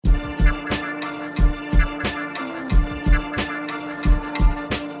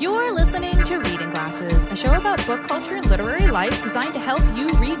Glasses, a show about book culture and literary life designed to help you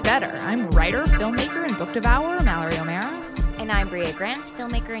read better. I'm writer, filmmaker, and book devourer Mallory O'Mara. And I'm Bria Grant,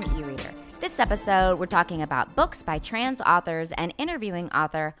 filmmaker and e-reader. This episode, we're talking about books by trans authors and interviewing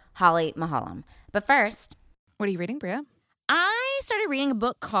author Holly Malholm. But first... What are you reading, Bria? I started reading a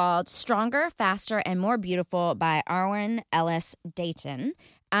book called Stronger, Faster, and More Beautiful by Arwen Ellis Dayton.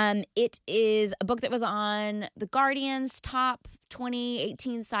 It is a book that was on The Guardian's top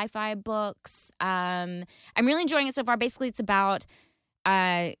 2018 sci-fi books. I'm really enjoying it so far. Basically, it's about...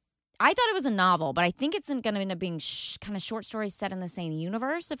 I thought it was a novel, but I think it's going to end up being kind of short stories set in the same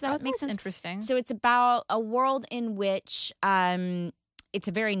universe, if that makes sense. Interesting. So it's about a world in which it's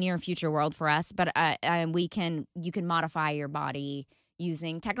a very near future world for us, but you can modify your body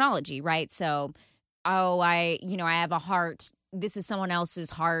using technology, right? So, I have a heart. This is someone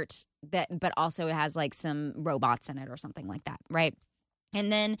else's heart but also it has like some robots in it or something like that, right?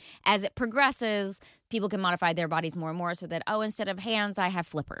 And then as it progresses, people can modify their bodies more and more so that, instead of hands, I have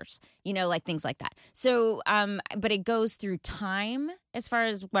flippers, like things like that. So, but it goes through time as far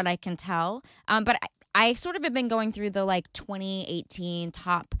as what I can tell. But I sort of have been going through the 2018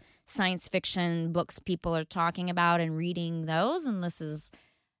 top science fiction books people are talking about and reading those. And this is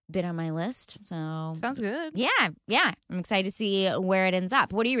a bit on my list. So sounds good. Yeah. I'm excited to see where it ends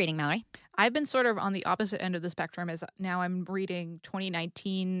up. What are you reading, Mallory? I've been sort of on the opposite end of the spectrum as now I'm reading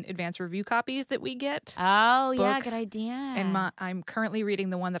 2019 advanced review copies that we get. Oh, books. Yeah, good idea. And I'm currently reading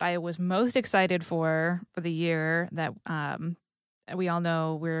the one that I was most excited for the year that we all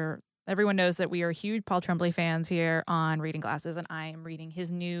know everyone knows that we are huge Paul Tremblay fans here on Reading Glasses, and I am reading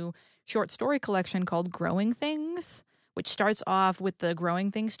his new short story collection called Growing Things, which starts off with the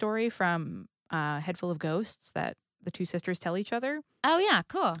Growing Things story from Head Full of Ghosts that the two sisters tell each other. Oh, yeah,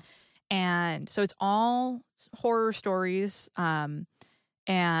 cool. And so it's all horror stories, and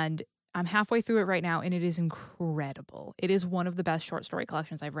I'm halfway through it right now, and it is incredible. It is one of the best short story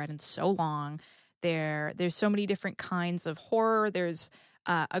collections I've read in so long. There's so many different kinds of horror. There's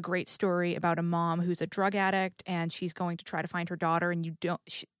a great story about a mom who's a drug addict, and she's going to try to find her daughter, and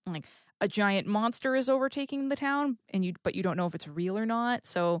a giant monster is overtaking the town, but you don't know if it's real or not.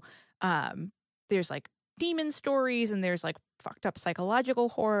 So there's demon stories, and there's fucked up psychological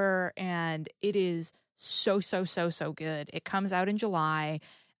horror, and it is so good. It comes out in July,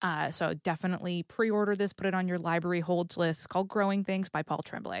 so definitely pre-order this, put it on your library holds list. It's called Growing Things by Paul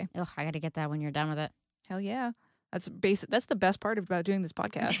Tremblay. Oh, I gotta get that when you're done with it. Hell yeah. That's the best part about doing this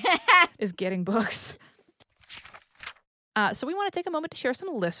podcast is getting books. So we want to take a moment to share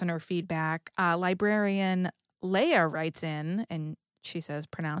some listener feedback. Librarian Leia writes in, and she says,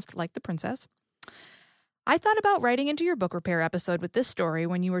 pronounced like the princess. I thought about writing into your book repair episode with this story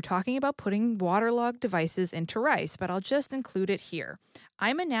when you were talking about putting waterlogged devices into rice, but I'll just include it here.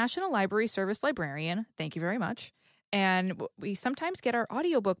 I'm a National Library Service librarian. Thank you very much. And we sometimes get our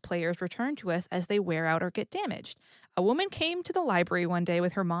audiobook players returned to us as they wear out or get damaged. A woman came to the library one day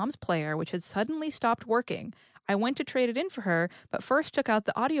with her mom's player, which had suddenly stopped working. I went to trade it in for her, but first took out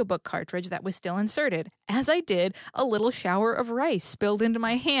the audiobook cartridge that was still inserted. As I did, a little shower of rice spilled into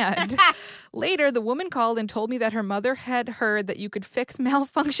my hand. Later, the woman called and told me that her mother had heard that you could fix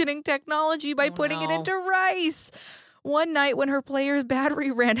malfunctioning technology by putting it into rice. One night when her player's battery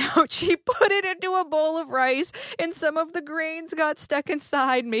ran out, she put it into a bowl of rice and some of the grains got stuck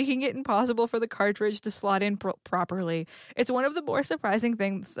inside, making it impossible for the cartridge to slot in properly. It's one of the more surprising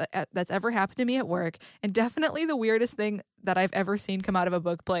things that's ever happened to me at work, and definitely the weirdest thing that I've ever seen come out of a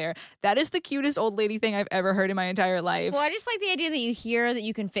book player. That is the cutest old lady thing I've ever heard in my entire life. Well, I just like the idea that you hear that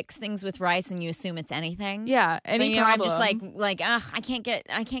you can fix things with rice and you assume it's anything. Yeah, any problem. I'm just I can't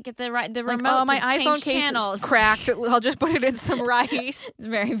get the remote. Oh, my to iPhone change case channels. is cracked. I'll just put it in some rice. It's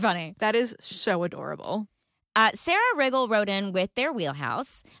very funny. That is so adorable. Sarah Riggle wrote in with their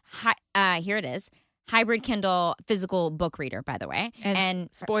wheelhouse. Here it is. Hybrid Kindle physical book reader, by the way. And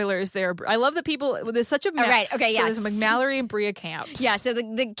spoilers there. I love that people, there's such a... right, okay, so yes. there's Mallory and Bria camps. Yeah, so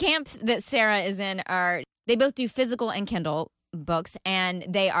the camps that Sarah is in they both do physical and Kindle books, and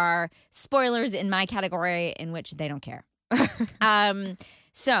they are spoilers in my category in which they don't care.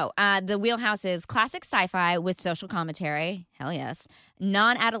 So the wheelhouse is classic sci-fi with social commentary. Hell yes.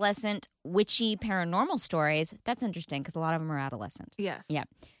 Non-adolescent, witchy paranormal stories. That's interesting because a lot of them are adolescent. Yes. Yeah.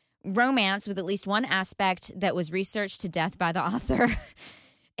 Romance with at least one aspect that was researched to death by the author.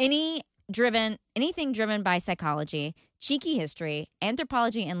 Anything driven by psychology, cheeky history,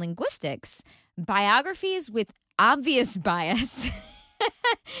 anthropology, and linguistics. Biographies with obvious bias.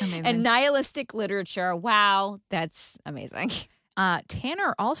 And nihilistic literature. Wow, that's amazing.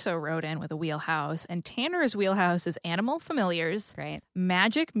 Tanner also wrote in with a wheelhouse, and Tanner's wheelhouse is animal familiars, great,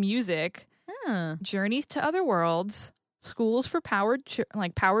 magic music, Journeys to Other Worlds, Schools for Powered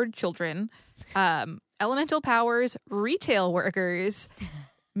Children, Elemental Powers, Retail Workers,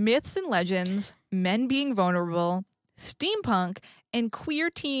 Myths and Legends, Men Being Vulnerable, Steampunk, and queer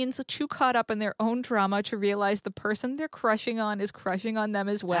teens too caught up in their own drama to realize the person they're crushing on is crushing on them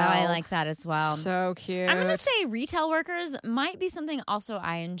as well. Oh, I like that as well. So cute. I'm going to say Retail Workers might be something also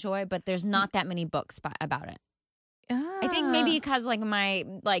I enjoy, but there's not that many books about it. I think maybe because my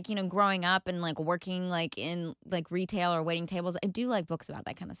growing up and working in retail or waiting tables, I do like books about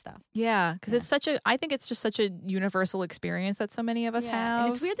that kind of stuff. Yeah, because I think it's just such a universal experience that so many of us have.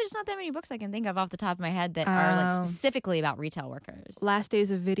 And it's weird there's not that many books I can think of off the top of my head that are specifically about retail workers. Last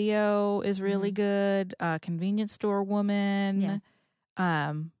Days of Video is really good. Convenience Store Woman.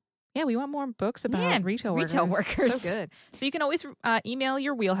 Yeah, we want more books about retail workers. So good. So you can always email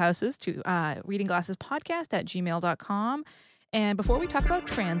your wheelhouses to readingglassespodcast@gmail.com. And before we talk about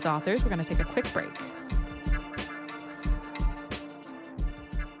trans authors, we're going to take a quick break.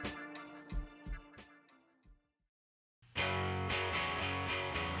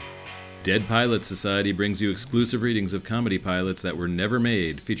 Dead Pilot Society brings you exclusive readings of comedy pilots that were never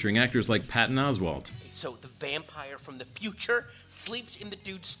made, featuring actors like Patton Oswalt. So the vampire from the future sleeps in the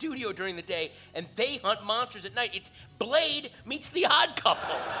dude's studio during the day, and they hunt monsters at night. It's Blade meets The Odd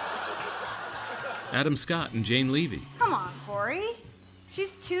Couple. Adam Scott and Jane Levy. Come on, Corey. She's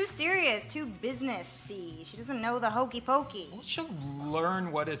too serious, too business-y. She doesn't know the hokey pokey. Well, she'll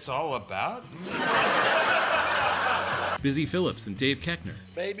learn what it's all about. Busy Phillips and Dave Keckner.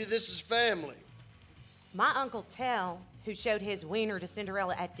 Baby, this is family. My Uncle Tell, who showed his wiener to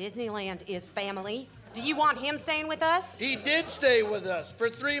Cinderella at Disneyland, is family. Do you want him staying with us? He did stay with us for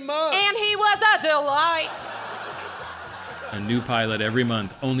 3 months. And he was a delight. A new pilot every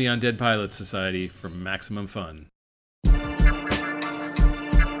month, only on Dead Pilot Society for maximum fun.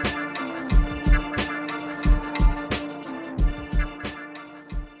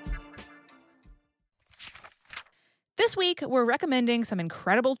 This week, we're recommending some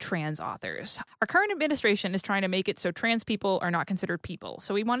incredible trans authors. Our current administration is trying to make it so trans people are not considered people,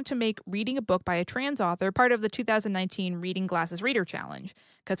 so we wanted to make reading a book by a trans author part of the 2019 Reading Glasses Reader Challenge,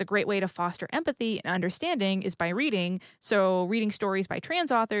 because a great way to foster empathy and understanding is by reading, so reading stories by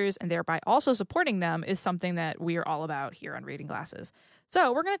trans authors and thereby also supporting them is something that we are all about here on Reading Glasses.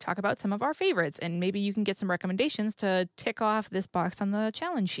 So we're going to talk about some of our favorites, and maybe you can get some recommendations to tick off this box on the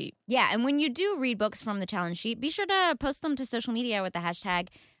challenge sheet. Yeah, and when you do read books from the challenge sheet, be sure to post them to social media with the hashtag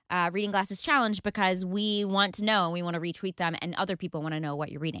Reading Glasses Challenge, because we want to know and we want to retweet them, and other people want to know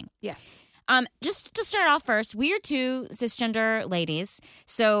what you're reading. Yes. Just to start off first, we are two cisgender ladies,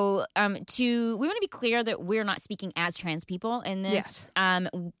 so we want to be clear that we're not speaking as trans people in this. Yes.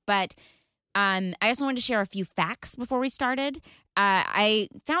 But I also wanted to share a few facts before we started. I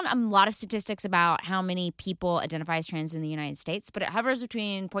found a lot of statistics about how many people identify as trans in the United States, but it hovers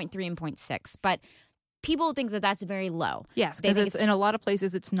between 0.3 and 0.6. But people think that that's very low. Yes, because it's in a lot of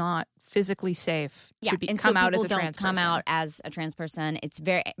places it's not physically safe to come out as a trans person. Come out as a trans person. It's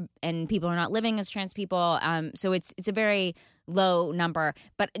and people are not living as trans people. So it's a very low number.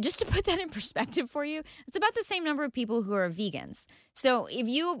 But just to put that in perspective for you, it's about the same number of people who are vegans. So if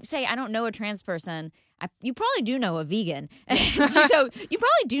you say, I don't know a trans person, you probably do know a vegan. So you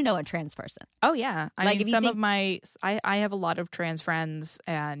probably do know a trans person. Oh, yeah. I have a lot of trans friends,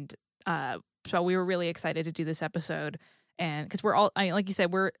 and so we were really excited to do this episode. And because we're all, like you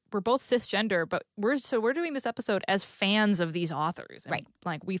said, we're both cisgender, but we're doing this episode as fans of these authors. And,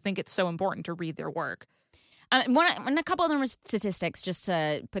 right. We think it's so important to read their work. And a couple of them are statistics, just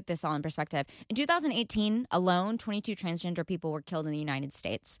to put this all in perspective. In 2018 alone, 22 transgender people were killed in the United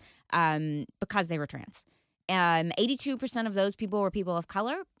States because they were trans. 82% of those people were people of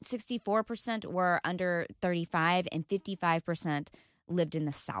color, 64% were under 35, and 55% lived in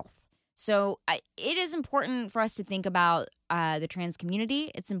the South. So it is important for us to think about the trans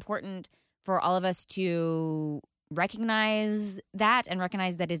community. It's important for all of us to recognize that and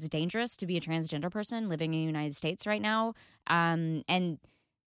recognize that it's dangerous to be a transgender person living in the United States right now. And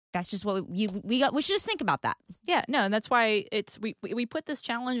that's just what we should just think about that. Yeah, no, and that's why we put this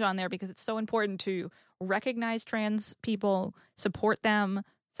challenge on there, because it's so important to recognize trans people, support them,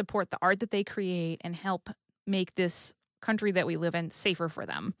 support the art that they create, and help make this country that we live in safer for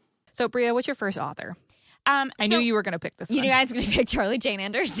them. So, Bria, what's your first author? I knew you were going to pick this one. You guys going to pick Charlie Jane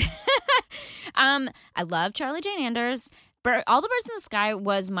Anders. I love Charlie Jane Anders. All the Birds in the Sky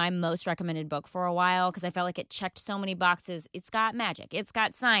was my most recommended book for a while because I felt like it checked so many boxes. It's got magic. It's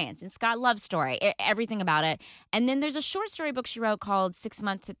got science. It's got love story. Everything about it. And then there's a short story book she wrote called 6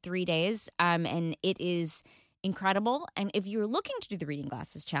 Months, 3 Days. And it is incredible. And if you're looking to do the Reading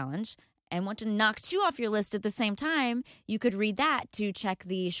Glasses Challenge, and want to knock 2 off your list at the same time, you could read that to check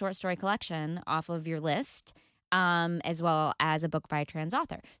the short story collection off of your list, as well as a book by a trans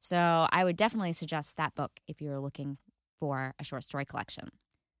author. So I would definitely suggest that book if you're looking for a short story collection.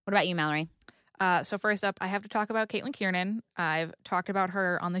 What about you, Mallory? So first up, I have to talk about Caitlin Kiernan. I've talked about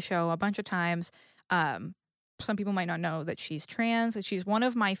her on the show a bunch of times. Some people might not know that she's trans. She's one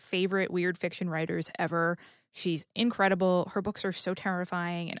of my favorite weird fiction writers ever. She's incredible. Her books are so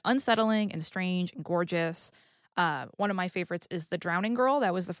terrifying and unsettling and strange and gorgeous. One of my favorites is The Drowning Girl.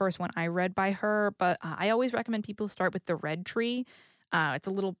 That was the first one I read by her, but I always recommend people start with The Red Tree.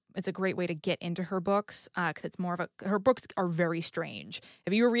 It's a great way to get into her books because it's more of her books are very strange.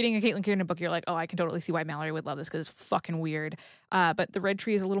 If you were reading a Caitlin Kiernan book, you're like, oh, I can totally see why Mallory would love this because it's fucking weird. But The Red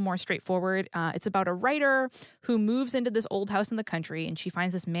Tree is a little more straightforward. It's about a writer who moves into this old house in the country and she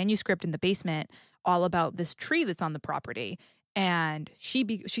finds this manuscript in the basement all about this tree that's on the property. And she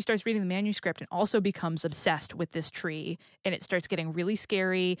starts reading the manuscript and also becomes obsessed with this tree. And it starts getting really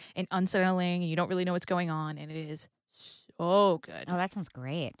scary and unsettling and you don't really know what's going on. And it is so good. Oh, that sounds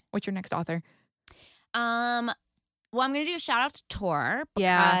great. What's your next author? Well, I'm going to do a shout out to Tor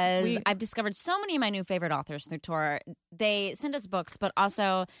because I've discovered so many of my new favorite authors through Tor. They send us books, but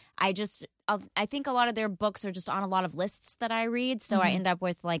also I think a lot of their books are just on a lot of lists that I read, so I end up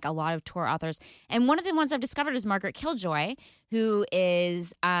with like a lot of Tor authors. And one of the ones I've discovered is Margaret Killjoy, who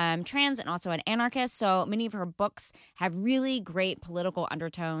is trans and also an anarchist. So many of her books have really great political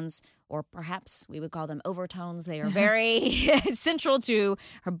undertones, or perhaps we would call them overtones. They are very central to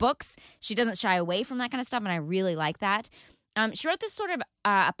her books. She doesn't shy away from that kind of stuff, and I really like that. She wrote this sort of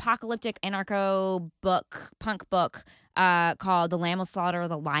apocalyptic anarcho book, punk book called The Lamb Will Slaughter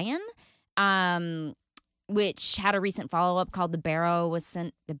the Lion, which had a recent follow-up called The Barrow Will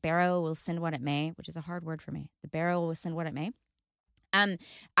Send What It May, which is a hard word for me. The Barrow Will Send What It May.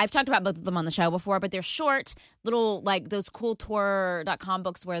 I've talked about both of them on the show before, but they're short, little, like those cool Tor.com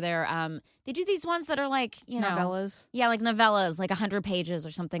books where they do these ones that are like, Novellas. Yeah, like novellas, like 100 pages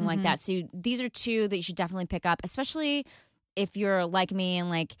or something like that. So these are 2 that you should definitely pick up, especially if you're like me and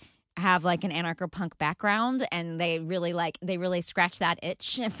like have like an anarcho-punk background and they really scratch that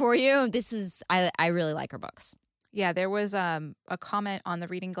itch for you. I really like her books. Yeah, there was a comment on the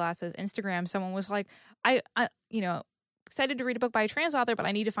Reading Glasses Instagram. Someone was like, I excited to read a book by a trans author, but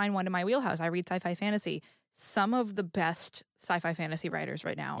I need to find one in my wheelhouse. I read sci-fi fantasy. Some of the best sci-fi fantasy writers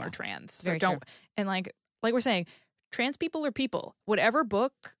right now are trans. So true. And like we're saying, trans people are people. Whatever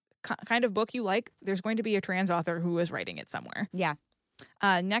kind of book you like, there's going to be a trans author who is writing it somewhere. Yeah.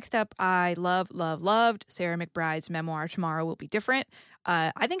 Next up, I loved Sarah McBride's memoir, Tomorrow Will Be Different.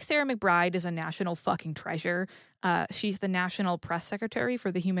 I think Sarah McBride is a national fucking treasure. She's the National Press Secretary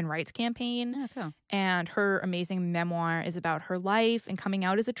for the Human Rights Campaign. Oh, cool. And her amazing memoir is about her life and coming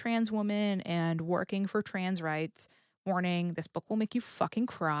out as a trans woman and working for trans rights. Warning, this book will make you fucking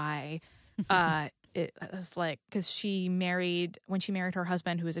cry. It was like, because when she married her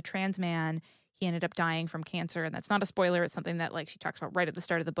husband, who is a trans man, he ended up dying from cancer. And that's not a spoiler. It's something that like she talks about right at the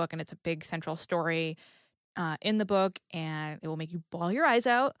start of the book. And it's a big central story in the book. And it will make you bawl your eyes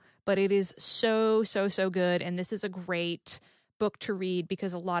out. But it is so, so, so good. And this is a great book to read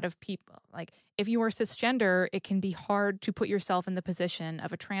because a lot of people, like if you are cisgender, it can be hard to put yourself in the position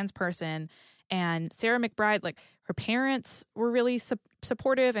of a trans person. And Sarah McBride, like her parents were really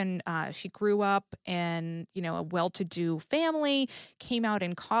supportive, and she grew up in, a well-to-do family, came out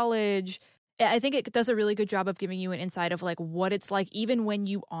in college. I think it does a really good job of giving you an insight of like what it's like, even when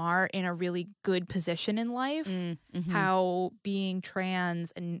you are in a really good position in life, how being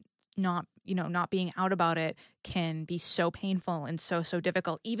trans and not being out about it can be so painful and so, so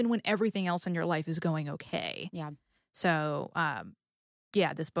difficult, even when everything else in your life is going okay. Yeah. So,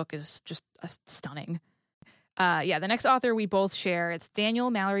 this book is just stunning. The next author we both share, it's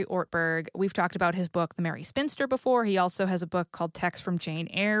Daniel Mallory Ortberg. We've talked about his book, The Merry Spinster, before. He also has a book called Text from Jane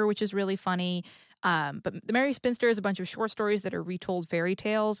Eyre, which is really funny. But The Merry Spinster is a bunch of short stories that are retold fairy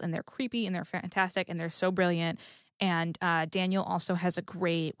tales, and they're creepy, and they're fantastic, and they're so brilliant. And Daniel also has a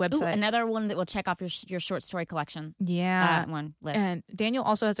great website. Ooh, another one that will check off your short story collection. Yeah. One list. And Daniel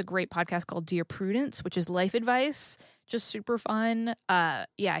also has a great podcast called Dear Prudence, which is life advice. Just super fun.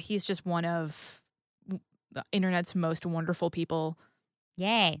 He's just one of the internet's most wonderful people.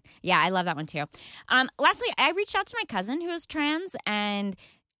 Yay. Yeah, I love that one too. Lastly, I reached out to my cousin who is trans, and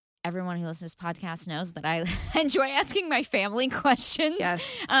everyone who listens to this podcast knows that I enjoy asking my family questions.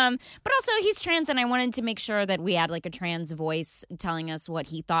 Yes. But also, he's trans, and I wanted to make sure that we had like a trans voice telling us what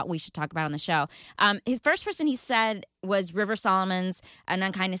he thought we should talk about on the show. His first person he said was River Solomon's An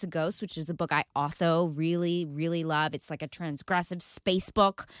Unkindness of Ghosts, which is a book I also really, really love. It's like a transgressive space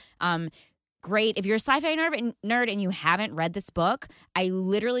book. Great. If you're a sci-fi nerd and you haven't read this book, I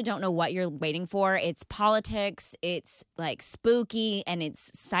literally don't know what you're waiting for. It's politics, it's like spooky, and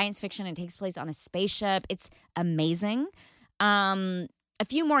it's science fiction. It takes place on a spaceship. It's amazing. A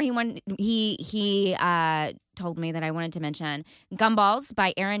few more he told me that I wanted to mention. Gumballs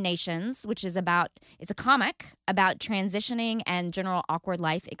by Aaron Nations, which is it's a comic about transitioning and general awkward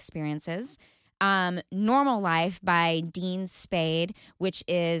life experiences. Normal Life by Dean Spade, which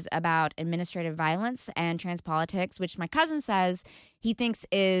is about administrative violence and trans politics, which my cousin says he thinks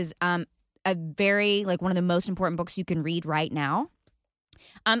is a very, like, one of the most important books you can read right now.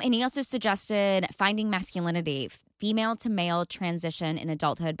 And he also suggested Finding Masculinity, Female to Male Transition in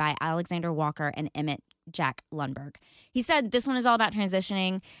Adulthood by Alexander Walker and Emmett Jack Lundberg. He said this one is all about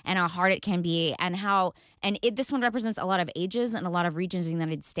transitioning and how hard it can be, and this one represents a lot of ages and a lot of regions in the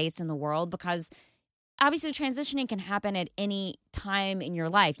United States and the world, because obviously transitioning can happen at any time in your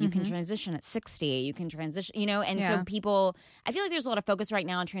life. You can transition at 60, you can transition, so people, I feel like there's a lot of focus right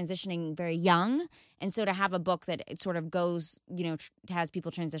now on transitioning very young, and so to have a book that it sort of goes, has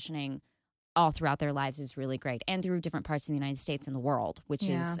people transitioning all throughout their lives is really great, and through different parts of the United States and the world, which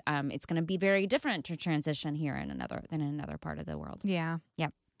is it's going to be very different to transition here than in another part of the world. Yeah. Yeah.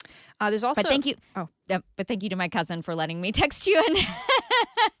 There's also. But thank you. But thank you to my cousin for letting me text you and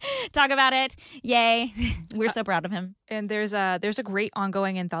talk about it. Yay! We're so proud of him. And there's a great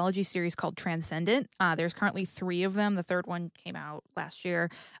ongoing anthology series called Transcendent. There's currently 3 of them. The third one came out last year.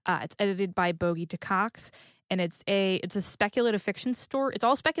 It's edited by Bogie DeCox. And it's a speculative fiction story. It's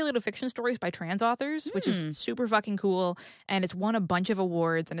all speculative fiction stories by trans authors, which is super fucking cool. And it's won a bunch of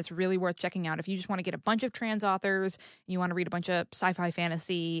awards, and it's really worth checking out if you just want to get a bunch of trans authors, you want to read a bunch of sci-fi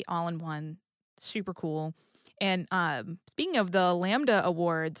fantasy all in one. Super cool. And speaking of, the Lambda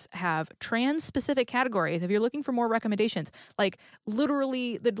Awards have trans-specific categories. If you're looking for more recommendations, like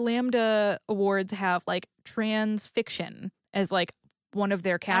literally the Lambda Awards have like trans fiction as like one of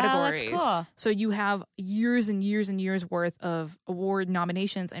their categories. Oh, that's cool. So you have years and years and years worth of award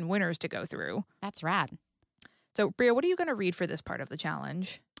nominations and winners to go through. That's rad. So, Bria, what are you going to read for this part of the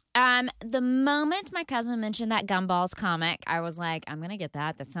challenge? The moment my cousin mentioned that Gumballs comic, I was like, I'm going to get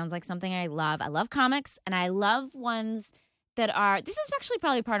that. That sounds like something I love. I love comics, and I love ones that are, this is actually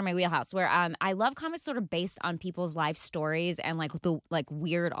probably part of my wheelhouse, where I love comics sort of based on people's life stories and like the like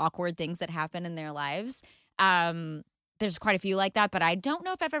weird, awkward things that happen in their lives. There's quite a few like that, but I don't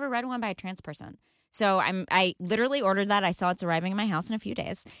know if I've ever read one by a trans person. So I literally ordered that. I saw it's arriving in my house in a few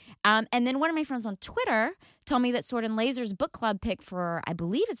days. And then one of my friends on Twitter told me that Sword and Laser's book club pick for, I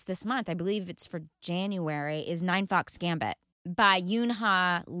believe it's this month, I believe it's for January, is Nine Fox Gambit by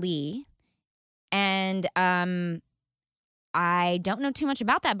Yoon-Ha Lee. And I don't know too much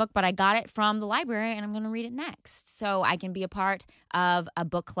about that book, but I got it from the library, and I'm going to read it next. So I can be a part of a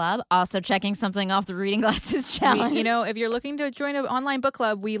book club. Also checking something off the Reading Glasses Challenge. If you're looking to join an online book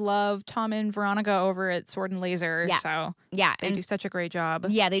club, we love Tom and Veronica over at Sword and Laser. Yeah. So yeah, they do such a great job.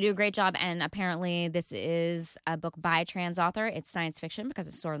 Yeah, they do a great job. And apparently this is a book by a trans author. It's science fiction because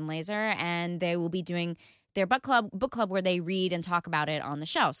it's Sword and Laser. And they will be doing their book club where they read and talk about it on the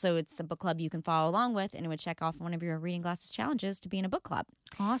show. So it's a book club you can follow along with, and it would check off one of your Reading Glasses challenges to be in a book club.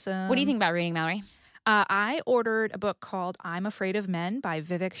 Awesome. What do you think about reading, Mallory? I ordered a book called I'm Afraid of Men by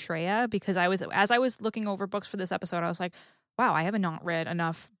Vivek Shreya because as I was looking over books for this episode, I was like, wow, I have not read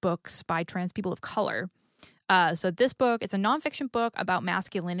enough books by trans people of color. So this book, it's a nonfiction book about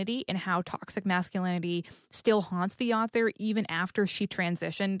masculinity and how toxic masculinity still haunts the author even after she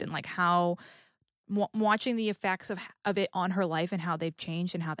transitioned, and like how watching the effects of it on her life and how they've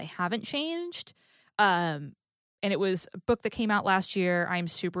changed and how they haven't changed. And it was a book that came out last year. I'm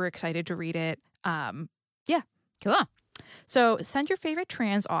super excited to read it. Yeah. Cool. So send your favorite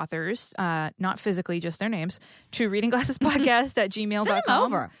trans authors, not physically, just their names, to readingglassespodcast@gmail.com. Send them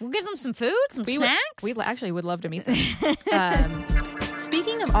over. We'll give them some food, some snacks. We actually would love to meet them.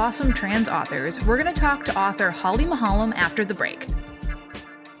 Speaking of awesome trans authors, we're going to talk to author Holly Malholm after the break.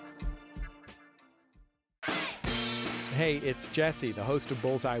 Hey, it's Jesse, the host of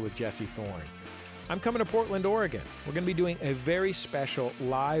Bullseye with Jesse Thorne. I'm coming to Portland, Oregon. We're going to be doing a very special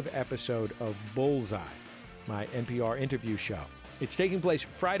live episode of Bullseye, my NPR interview show. It's taking place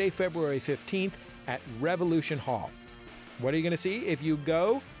Friday, February 15th at Revolution Hall. What are you going to see? If you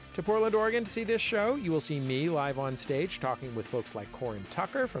go, to Portland, Oregon to see this show. You will see me live on stage talking with folks like Corin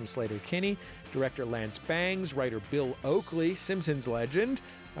Tucker from Slater-Kinney, director Lance Bangs, writer Bill Oakley, Simpsons legend.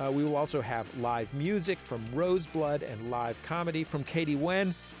 We will also have live music from Roseblood and live comedy from Katie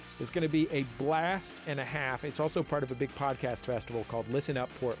Wen. It's going to be a blast and a half. It's also part of a big podcast festival called Listen Up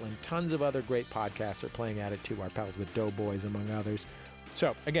Portland. Tons of other great podcasts are playing at it too, our pals the Doughboys, among others.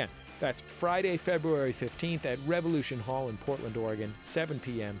 So, again, that's Friday, February 15th at Revolution Hall in Portland, Oregon, 7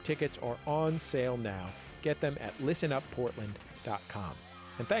 p.m. Tickets are on sale now. Get them at listenupportland.com.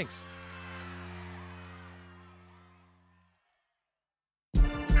 And thanks.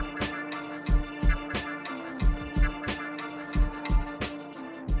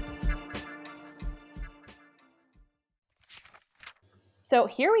 So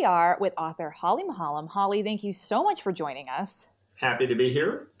here we are with author Holly Malholm. Holly, thank you so much for joining us. Happy to be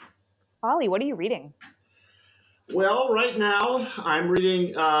here. Holly, what are you reading? Well, right now I'm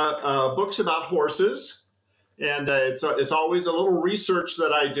reading books about horses, and it's always a little research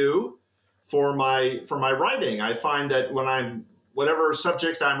that I do for my writing. I find that when whatever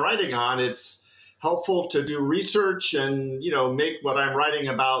subject I'm writing on, it's helpful to do research and make what I'm writing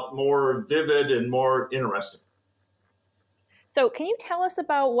about more vivid and more interesting. So can you tell us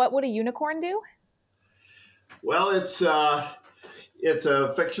about what would a unicorn do? Well, it's a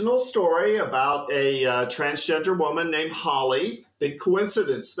fictional story about a transgender woman named Holly, big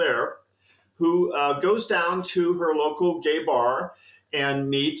coincidence there, who goes down to her local gay bar and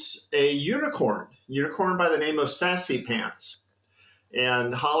meets a unicorn by the name of Sassy Pants.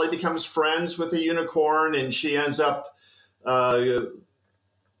 And Holly becomes friends with the unicorn, and she ends up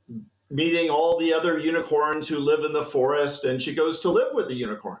meeting all the other unicorns who live in the forest, and she goes to live with the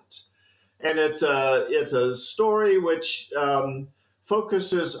unicorns. And it's a story which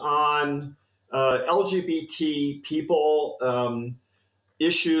focuses on LGBT people,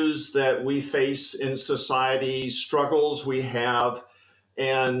 issues that we face in society, struggles we have,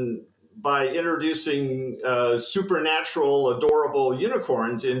 and by introducing supernatural, adorable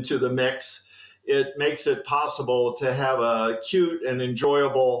unicorns into the mix, it makes it possible to have a cute and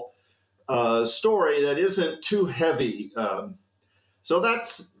enjoyable story that isn't too heavy. So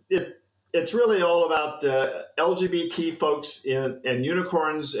that's it. It's really all about LGBT folks and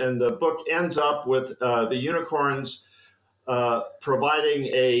unicorns, and the book ends up with the unicorns providing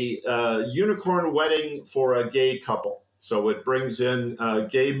a unicorn wedding for a gay couple. So it brings in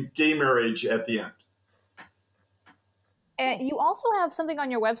gay marriage at the end. And you also have something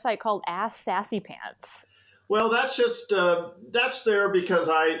on your website called Ask Sassy Pants. Well, that's just that's there because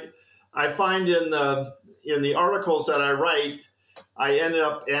I find in the articles that I write, I ended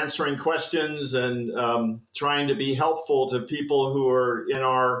up answering questions and trying to be helpful to people who are in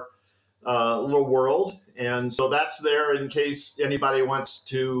our little world. And so that's there in case anybody wants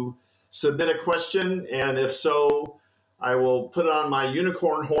to submit a question. And if so, I will put on my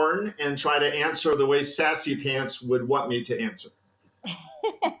unicorn horn and try to answer the way Sassy Pants would want me to answer.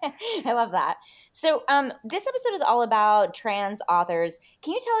 I love that. So this episode is all about trans authors.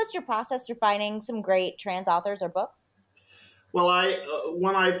 Can you tell us your process for finding some great trans authors or books? Well,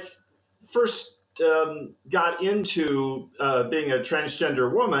 when I first got into being a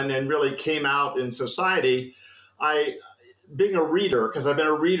transgender woman and really came out in society, being a reader, because I've been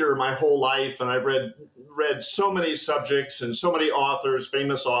a reader my whole life, and I've read so many subjects and so many authors,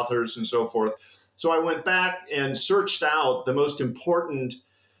 famous authors and so forth. So I went back and searched out the most important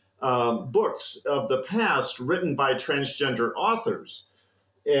books of the past written by transgender authors.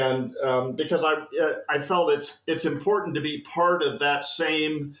 And because I felt it's important to be part of that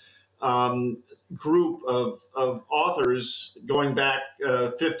same group of authors going back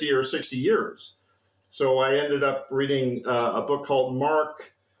 50 or 60 years. So I ended up reading a book called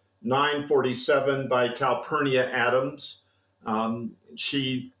Mark 947 by Calpurnia Adams.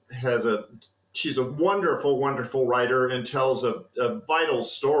 She's a wonderful, wonderful writer and tells a vital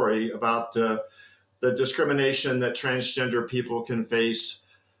story about the discrimination that transgender people can face.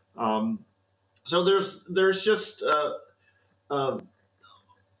 So there's just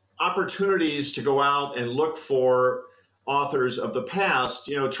opportunities to go out and look for authors of the past.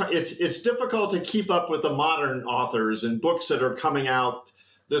 It's difficult to keep up with the modern authors and books that are coming out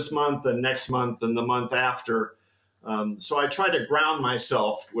this month and next month and the month after. So I try to ground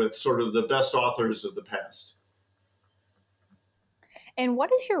myself with sort of the best authors of the past. And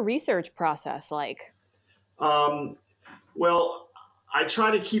what is your research process like? Well, I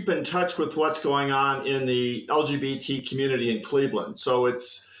try to keep in touch with what's going on in the LGBT community in Cleveland. So it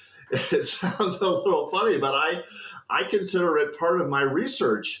sounds a little funny, but I consider it part of my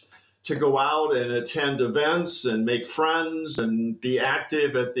research to go out and attend events and make friends and be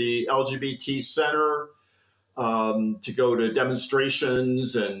active at the LGBT Center, to go to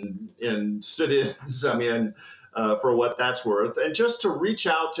demonstrations and sit-ins, for what that's worth, and just to reach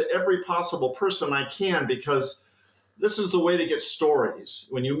out to every possible person I can, because this is the way to get stories.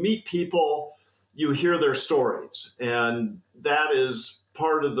 When you meet people, you hear their stories, and that is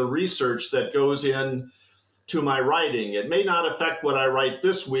part of the research that goes in to my writing. It may not affect what I write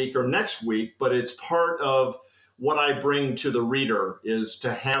this week or next week, but it's part of what I bring to the reader, is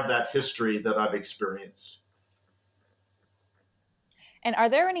to have that history that I've experienced. And are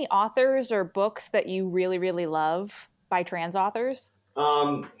there any authors or books that you really, really love by trans authors?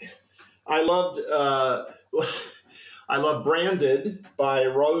 I loved I love Branded by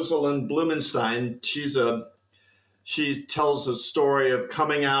Rosalind Blumenstein. She tells a story of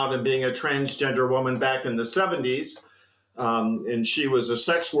coming out and being a transgender woman back in the 70s. And she was a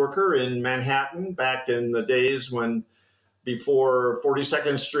sex worker in Manhattan back in the days when, before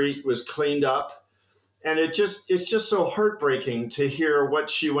 42nd Street was cleaned up. And it's just so heartbreaking to hear what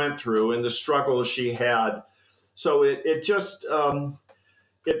she went through and the struggles she had. So it just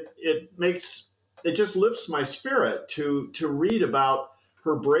lifts my spirit to read about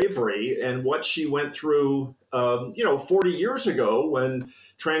her bravery and what she went through 40 years ago, when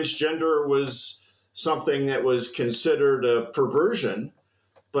transgender was something that was considered a perversion.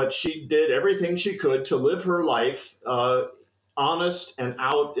 But she did everything she could to live her life honest and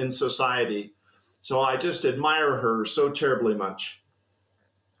out in society. So I just admire her so terribly much.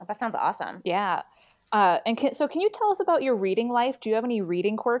 That sounds awesome. Yeah. So can you tell us about your reading life? Do you have any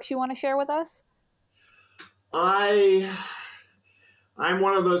reading quirks you want to share with us? I'm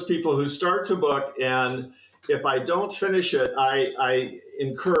one of those people who starts a book, and if I don't finish it, I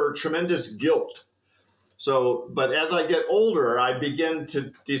incur tremendous guilt. So, but as I get older, I begin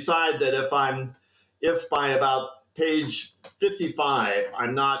to decide that if by about page 55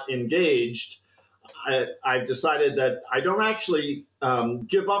 I'm not engaged, I've decided that I don't actually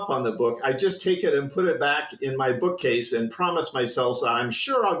give up on the book. I just take it and put it back in my bookcase and promise myself that I'm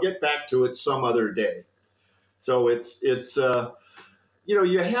sure I'll get back to it some other day. So it's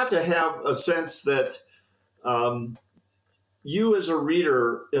you have to have a sense that you as a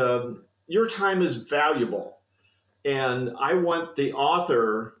reader, your time is valuable. And I want the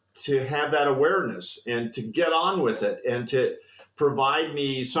author to have that awareness and to get on with it and to provide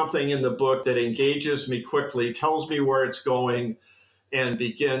me something in the book that engages me quickly, tells me where it's going, and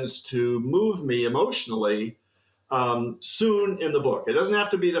begins to move me emotionally soon in the book. It doesn't have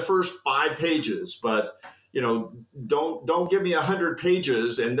to be the first 5 pages, but don't give me 100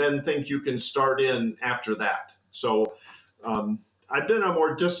 pages and then think you can start in after that. So I've been a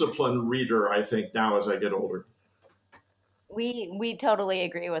more disciplined reader, I think, now as I get older. We totally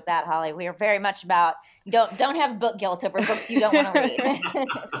agree with that, Holly. We are very much about don't have book guilt over books you don't want to read.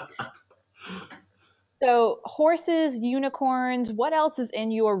 So horses, unicorns, what else is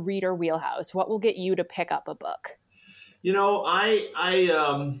in your reader wheelhouse? What will get you to pick up a book?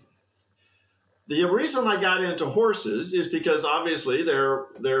 The reason I got into horses is because obviously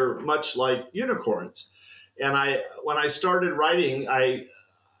they're much like unicorns. And when I started writing, I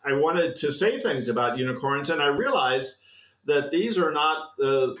wanted to say things about unicorns, and I realized that these are not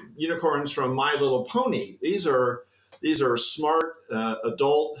the unicorns from My Little Pony. These are smart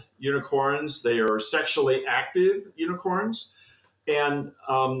adult unicorns. They are sexually active unicorns. And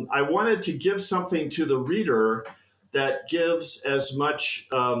I wanted to give something to the reader that gives as much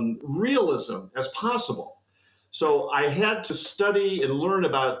realism as possible. So I had to study and learn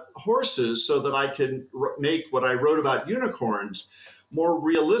about horses so that I could make what I wrote about unicorns more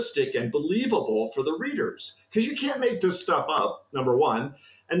realistic and believable for the readers. Because you can't make this stuff up, number one.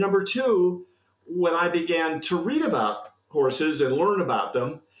 And number two, when I began to read about horses and learn about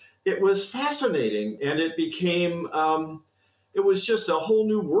them, it was fascinating, and it became it was just a whole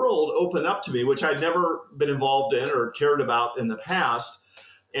new world opened up to me, which I'd never been involved in or cared about in the past.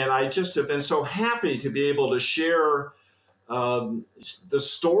 And I just have been so happy to be able to share the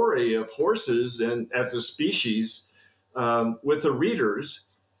story of horses and as a species with the readers.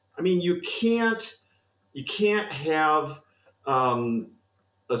 I mean, you can't have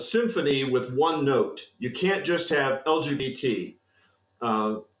a symphony with one note. You can't just have LGBT.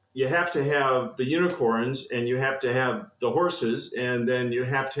 You have to have the unicorns, and you have to have the horses, and then you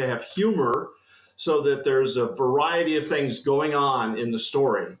have to have humor, so that there's a variety of things going on in the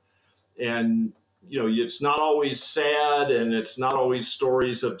story. And it's not always sad, and it's not always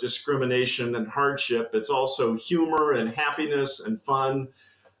stories of discrimination and hardship. It's also humor and happiness and fun.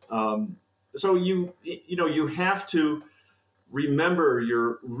 So you have to remember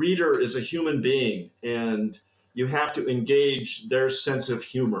your reader is a human being and you have to engage their sense of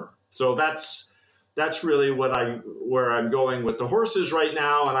humor. So that's really where I'm going with the horses right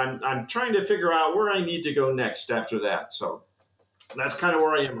now, and I'm trying to figure out where I need to go next after that. So that's kind of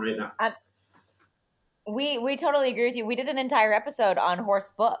where I am right now. We totally agree with you. We did an entire episode on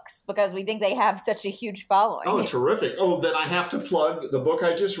horse books because we think they have such a huge following. Oh, terrific. Oh, then I have to plug the book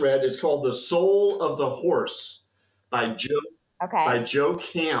I just read. It's called The Soul of the Horse by Joe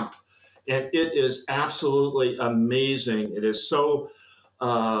Camp. And it is absolutely amazing. It is so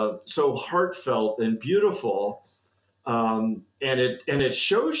heartfelt and beautiful. And it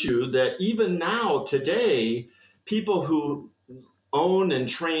shows you that even now, today, people who own and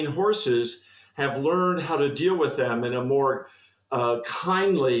train horses have learned how to deal with them in a more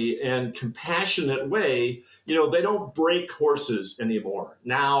kindly and compassionate way. They don't break horses anymore.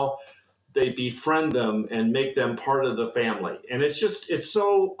 Now they befriend them and make them part of the family. And it's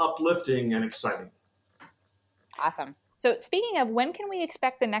so uplifting and exciting. Awesome. So speaking of, when can we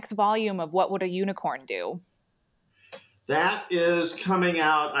expect the next volume of What Would a Unicorn Do? That is coming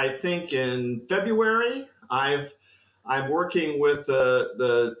out, I think, in February. I'm working with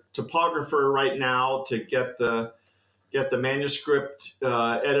the typographer right now to get the manuscript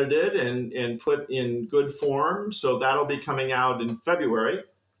edited and put in good form. So that'll be coming out in February.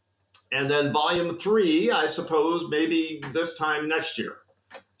 And then volume 3, I suppose, maybe this time next year.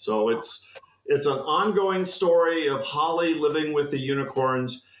 So it's an ongoing story of Holly living with the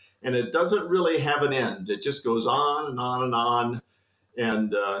unicorns, and it doesn't really have an end. It just goes on and on and on.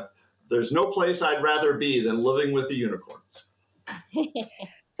 And there's no place I'd rather be than living with the unicorns.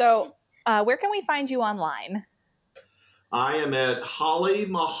 So where can we find you online? I am at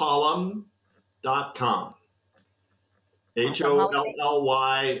hollymalholm.com.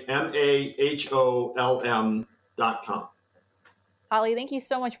 HOLLYMAHOLM.com. Holly, thank you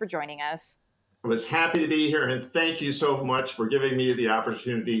so much for joining us. I was happy to be here, and thank you so much for giving me the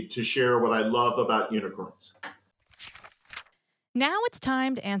opportunity to share what I love about unicorns. Now it's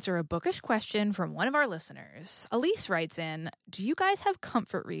time to answer a bookish question from one of our listeners. Elise writes in, do you guys have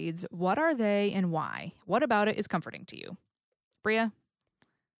comfort reads? What are they and why? What about it is comforting to you? Bria,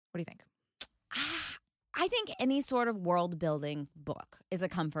 what do you think? I think any sort of world-building book is a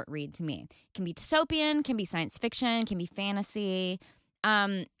comfort read to me. It can be dystopian, can be science fiction, can be fantasy.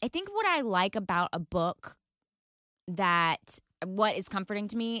 I think what I like about a book what is comforting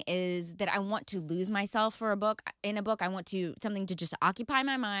to me is that I want to lose myself for a book. In a book, I want something to just occupy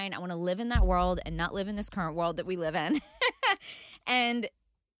my mind. I want to live in that world and not live in this current world that we live in. And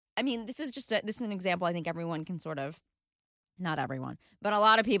I mean, this is an example I think everyone can sort of, not everyone, but a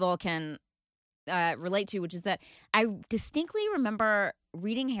lot of people can relate to, which is that I distinctly remember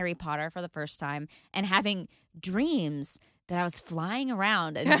reading Harry Potter for the first time and having dreams that I was flying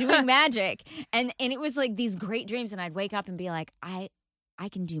around and doing magic. And it was like these great dreams. And I'd wake up and be like, I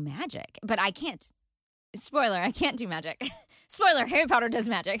can do magic, but I can't. Spoiler, I can't do magic. Spoiler, Harry Potter does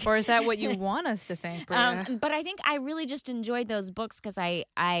magic. Or is that what you want us to think, Bria? But I think I really just enjoyed those books because I,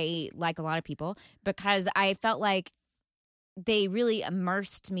 like a lot of people, because I felt like they really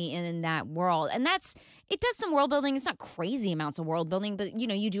immersed me in that world. And it does some world building. It's not crazy amounts of world building, but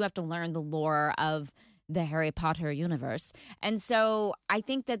you do have to learn the lore of the Harry Potter universe. And so I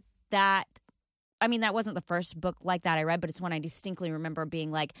think that wasn't the first book like that I read, but it's one I distinctly remember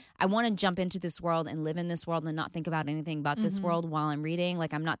being like, I want to jump into this world and live in this world and not think about anything about this world while I'm reading.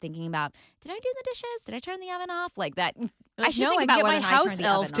 Like, I'm not thinking about, did I do the dishes? Did I turn the oven off? Like that. I should think about get whether my I house turn the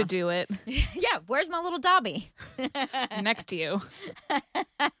elf oven to off. do it. Yeah, where's my little Dobby? Next to you.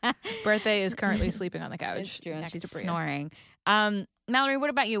 Birthday is currently sleeping on the couch. It's true. Next She's to Bria. snoring. Mallory, what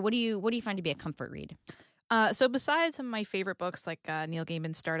about you? What do you find to be a comfort read? So besides some of my favorite books like Neil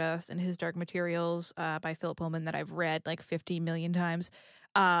Gaiman's Stardust and his Dark Materials by Philip Pullman that I've read like 50 million times,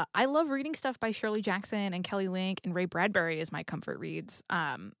 I love reading stuff by Shirley Jackson and Kelly Link and Ray Bradbury as my comfort reads.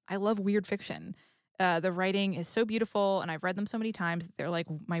 I love weird fiction. The writing is so beautiful, and I've read them so many times that they're like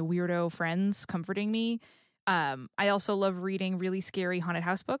my weirdo friends comforting me. I also love reading really scary haunted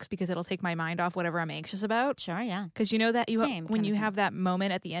house books because it'll take my mind off whatever I'm anxious about. Sure, yeah. Because you know that Same when you have that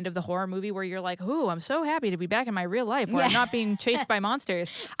moment at the end of the horror movie where you're like, ooh, I'm so happy to be back in my real life where I'm not being chased by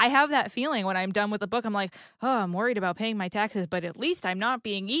monsters. I have that feeling when I'm done with the book. I'm like, oh, I'm worried about paying my taxes, but at least I'm not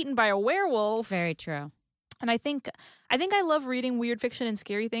being eaten by a werewolf. Very true. And I think I love reading weird fiction and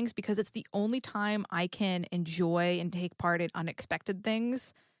scary things because it's the only time I can enjoy and take part in unexpected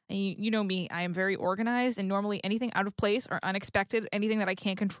things. And you know me, I am very organized, and normally anything out of place or unexpected, anything that I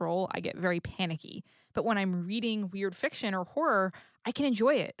can't control, I get very panicky. But when I'm reading weird fiction or horror, I can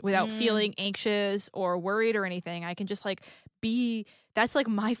enjoy it without feeling anxious or worried or anything. I can just like be, that's like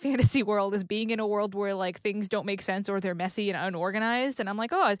my fantasy world, is being in a world where like things don't make sense or they're messy and unorganized. And I'm like,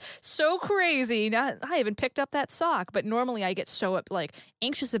 oh, it's so crazy. Now, I haven't picked up that sock. But normally I get so like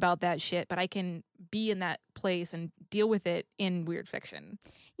anxious about that shit, but I can be in that place and deal with it in weird fiction.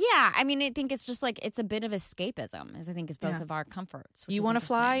 Yeah, I mean, I think it's just like, it's a bit of escapism, as I think is both of our comforts. You want to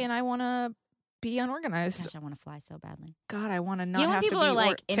fly and I want to be unorganized. Gosh, I want to fly so badly. God, I want to not when have people to be are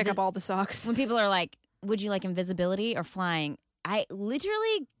like, pick up all the socks. When people are like, would you like invisibility or flying? I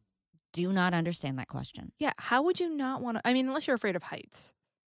literally do not understand that question. Yeah, how would you not want to? I mean, unless you're afraid of heights.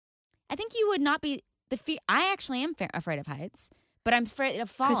 I think you would not be I actually am afraid of heights, but I'm afraid of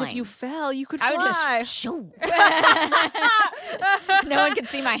falling. Because if you fell, you could fly. I would just shoo. No one could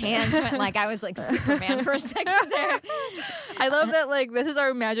see my hands. Like I was like Superman for a second there. I love that. Like this is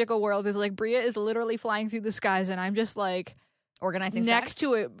our magical world. Is like Bria is literally flying through the skies, and I'm just like organizing next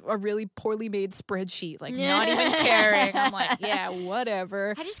to a really poorly made spreadsheet, like not even caring. I'm like, yeah,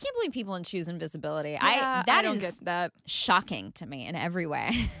 whatever. I just can't believe people choose invisibility. Yeah, I don't get that. Shocking to me in every way.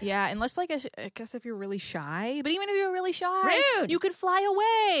 Yeah, unless like I guess if you're really shy, but even if you're really shy, rude, you could fly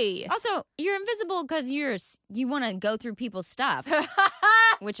away. Also, you're invisible because you want to go through people's stuff,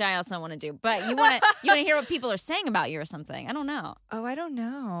 which I also want to do. But you want to hear what people are saying about you or something. I don't know. Oh, I don't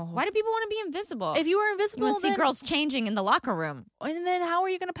know. Why do people want to be invisible? If you were invisible, you want to see girls changing in the locker room. And then how are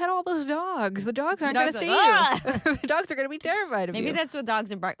you going to pet all those dogs? The dogs aren't going to see you. The dogs are going to be terrified of you. Maybe that's what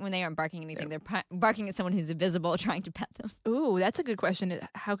dogs are when they aren't barking anything. They're barking at someone who's invisible trying to pet them. Ooh, that's a good question.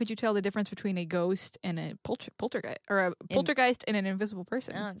 How could you tell the difference between a ghost and a poltergeist, or a poltergeist and an invisible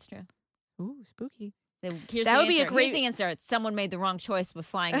person? Oh, that's true. Ooh, spooky. That would be a great. Here's the answer. Someone made the wrong choice with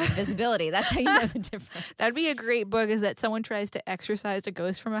flying and invisibility. That's how you know the difference. That'd be a great book. Is that someone tries to exorcise a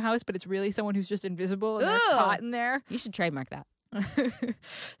ghost from a house, but it's really someone who's just invisible and they're caught in there. You should trademark that.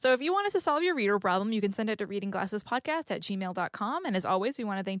 So if you want us to solve your reader problem, you can send it to readingglassespodcast@gmail.com. And as always, we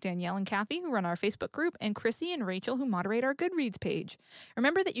want to thank Danielle and Kathy, who run our Facebook group, and Chrissy and Rachel, who moderate our Goodreads page.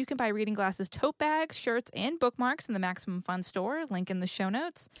 Remember that you can buy Reading Glasses tote bags, shirts, and bookmarks in the Maximum Fun store. Link in the show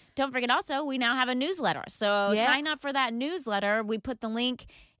notes. Don't forget also, we now have a newsletter. So sign up for that newsletter. We put the link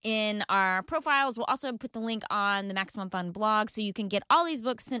in our profiles. We'll also put the link on the Maximum Fun blog so you can get all these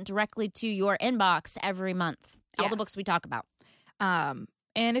books sent directly to your inbox every month. All the books we talk about.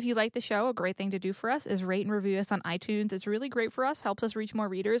 And if you like the show, a great thing to do for us is rate and review us on iTunes. It's really great for us, helps us reach more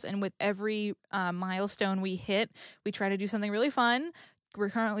readers. And with every milestone we hit, we try to do something really fun.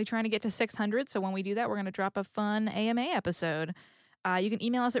 We're currently trying to get to 600. So when we do that, we're going to drop a fun AMA episode. You can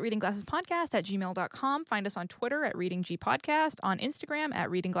email us at readingglassespodcast@gmail.com. Find us on Twitter at readinggpodcast, on Instagram at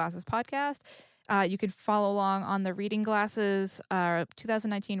readingglassespodcast. You can follow along on the Reading Glasses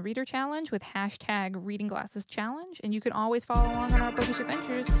 2019 Reader Challenge with hashtag Reading Glasses Challenge. And you can always follow along on our bookish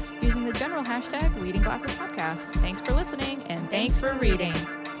adventures using the general hashtag Reading Glasses Podcast. Thanks for listening, and thanks for reading.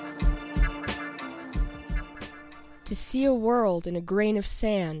 To see a world in a grain of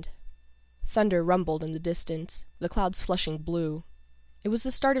sand. Thunder rumbled in the distance, the clouds flushing blue. It was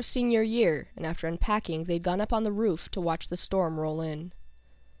the start of senior year, and after unpacking, they'd gone up on the roof to watch the storm roll in.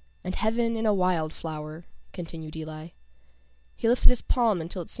 And heaven in a wildflower, continued Eli. He lifted his palm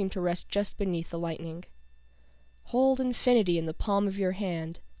until it seemed to rest just beneath the lightning. Hold infinity in the palm of your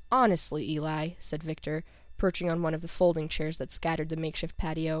hand. Honestly, Eli, said Victor, perching on one of the folding chairs that scattered the makeshift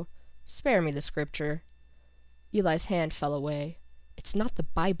patio. Spare me the scripture. Eli's hand fell away. It's not the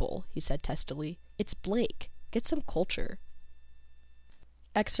Bible, he said testily. It's Blake. Get some culture.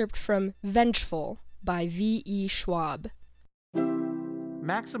 Excerpt from Vengeful by V.E. Schwab.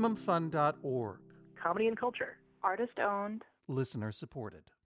 MaximumFun.org. Comedy and culture. Artist owned. Listener supported.